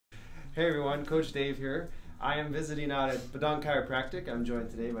Hey everyone, Coach Dave here. I am visiting out at Bedogne Chiropractic. I'm joined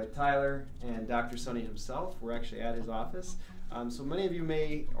today by Tyler and Dr. Sonny himself. We're actually at his office. So many of you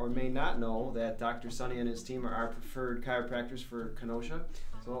may or may not know that Dr. Sonny and his team are our preferred chiropractors for Kenosha.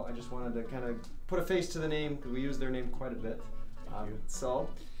 So I just wanted to kind of put a face to the name because we use their name quite a bit. So,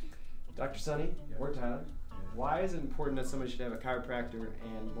 Dr. Sonny or Tyler, why is it important that somebody should have a chiropractor,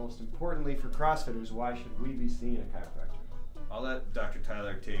 and most importantly for CrossFitters, why should we be seeing a chiropractor? I'll let Dr.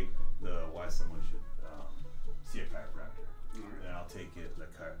 Tyler take the why someone should see a chiropractor, and then I'll take it the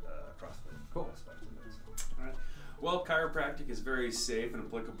CrossFit aspect of it. So. All right. Well, chiropractic is very safe and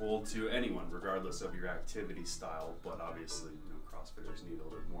applicable to anyone, regardless of your activity style. But obviously, CrossFitters need a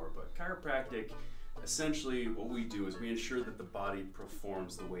little bit more. But chiropractic, essentially, what we do is we ensure that the body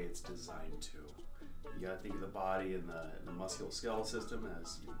performs the way it's designed to. You got to think of the body and the musculoskeletal system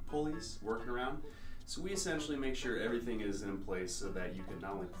as pulleys working around. So we essentially make sure everything is in place so that you can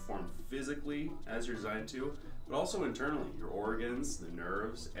not only perform physically as you're designed to, but also internally. Your organs, the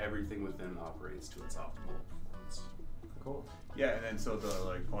nerves, everything within operates to its optimal performance. Cool. Yeah, and then so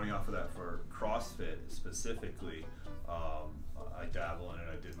pointing off of that for CrossFit specifically, I dabble in it.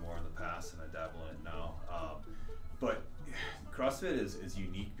 I did more in the past and I dabble in it now. But CrossFit is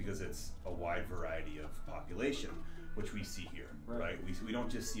unique because it's a wide variety of population, which we see here, right? We don't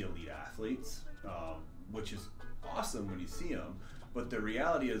just see elite athletes, which is awesome when you see them, but the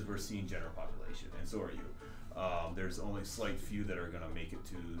reality is we're seeing general population, and so are you. There's only a slight few that are going to make it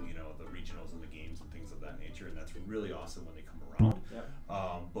to the regionals and the games and things of that nature, and that's really awesome when they come around.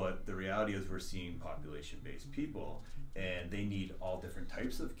 Yep. But the reality is we're seeing population-based people, and they need all different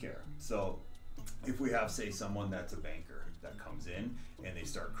types of care. So if we have, say, someone that's a banker that comes in and they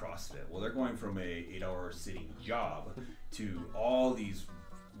start CrossFit, well, they're going from a 8-hour sitting job to all these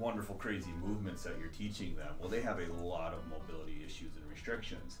wonderful, crazy movements that you're teaching them. Well, they have a lot of mobility issues and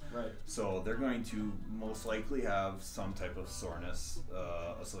restrictions. Right. So they're going to most likely have some type of soreness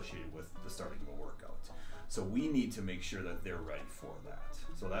associated with the starting of a workout. So we need to make sure that they're ready for that.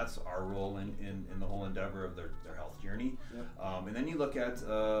 So that's our role in the whole endeavor of their health journey. Yep. And then you look at,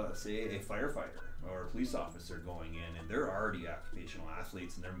 say, a firefighter or a police officer going in, and they're already occupational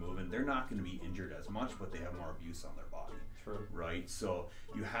athletes and they're moving. They're not going to be injured as much, but they have more abuse on their body. True. Right? So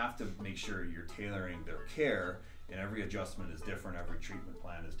you have to make sure you're tailoring their care, and every adjustment is different. Every treatment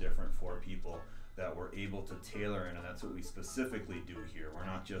plan is different for people that we're able to tailor in, and that's what we specifically do here. We're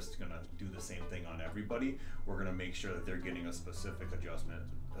not just going to do the same thing on everybody. We're going to make sure that they're getting a specific adjustment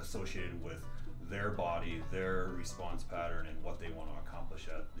associated with their body, their response pattern, and what they want to accomplish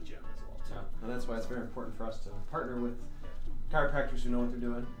at the gym as well. Yeah, and that's why it's very important for us to partner with chiropractors who know what they're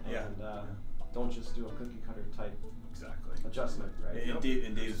doing, and don't just do a cookie cutter type adjustment, right?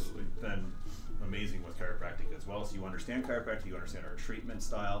 And Dave's been amazing with chiropractic as well. So you understand chiropractic, you understand our treatment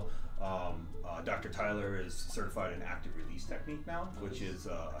style. Dr. Tyler is certified in active release technique now, which is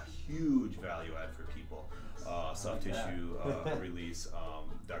a huge value add for people. Soft tissue release.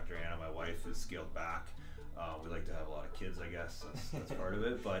 Dr. Anna, my wife, is scaled back. We like to have a lot of kids, I guess. That's part of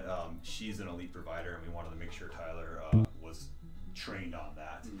it. But she's an elite provider, and we wanted to make sure Tyler was trained on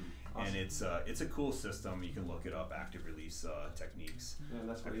that. Awesome. And it's a cool system. You can look it up, active release techniques. Yeah, and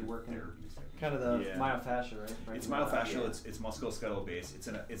that's what you work in. Kind of the myofascia, right? It's myofascial. It's musculoskeletal based. It's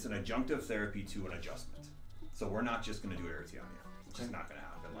an adjunctive therapy to an adjustment. So we're not just going to do irritation on you. It's just not going to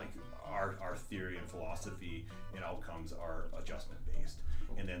happen. Like our theory and philosophy and outcomes are adjustment based,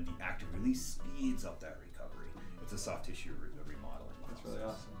 and then the active release speeds up that recovery. It's a soft tissue remodeling. That's really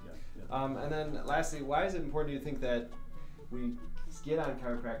awesome. Yeah. And then lastly, why is it important, do you think, that we get on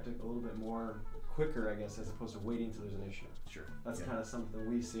chiropractic a little bit more quicker, I guess, as opposed to waiting until there's an issue? Sure. That's kind of something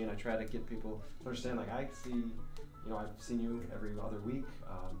we see, and I try to get people to understand, like, I see, I've seen you every other week,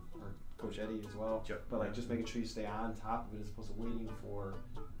 or Coach Eddie as well, but like just making sure you stay on top of it as opposed to waiting for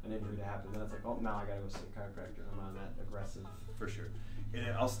an injury to happen. Then it's like, oh, now I gotta go see a chiropractor. I'm on that aggressive. For sure. And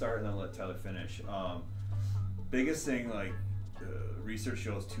I'll start and then let Tyler finish. Biggest thing, like research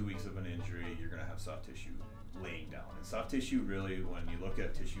shows 2 weeks of an injury, you're gonna have soft tissue laying down. And soft tissue, really, when you look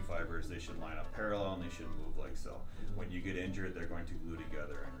at tissue fibers, they should line up parallel and they should move like so. When you get injured, they're going to glue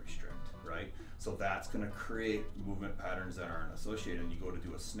together and restrict, right? So that's going to create movement patterns that aren't associated. And you go to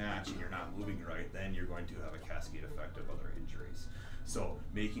do a snatch and you're not moving right, then you're going to have a cascade effect of other injuries. So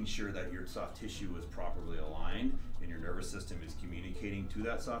making sure that your soft tissue is properly aligned and your nervous system is communicating to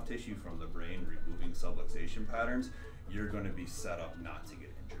that soft tissue from the brain, removing subluxation patterns, you're going to be set up not to get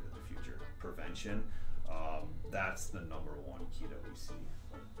injured in the future. Prevention. That's the #1 key that we see.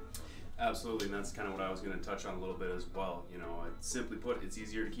 Absolutely, and that's kind of what I was going to touch on a little bit as well. Simply put, it's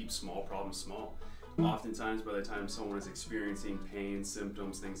easier to keep small problems small. Oftentimes, by the time someone is experiencing pain,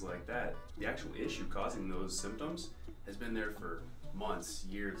 symptoms, things like that, the actual issue causing those symptoms has been there for months,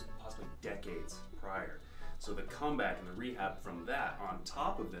 years, possibly decades prior. So the comeback and the rehab from that, on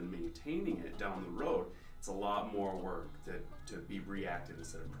top of then maintaining it down the road, it's a lot more work to be reactive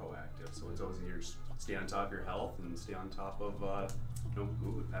instead of proactive. So it's always easier to stay on top of your health and stay on top of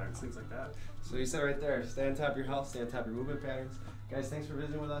movement patterns, things like that. So you said right there, stay on top of your health, stay on top of your movement patterns. Guys, thanks for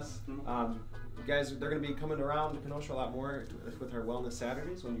visiting with us. You guys, they're going to be coming around to Kenosha a lot more with our Wellness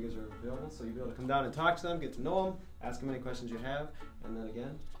Saturdays when you guys are available. So you'll be able to come down and talk to them, get to know them, ask them any questions you have, and then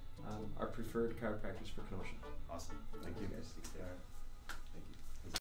again, our preferred chiropractors for Kenosha. Awesome. Thank you guys. Yeah.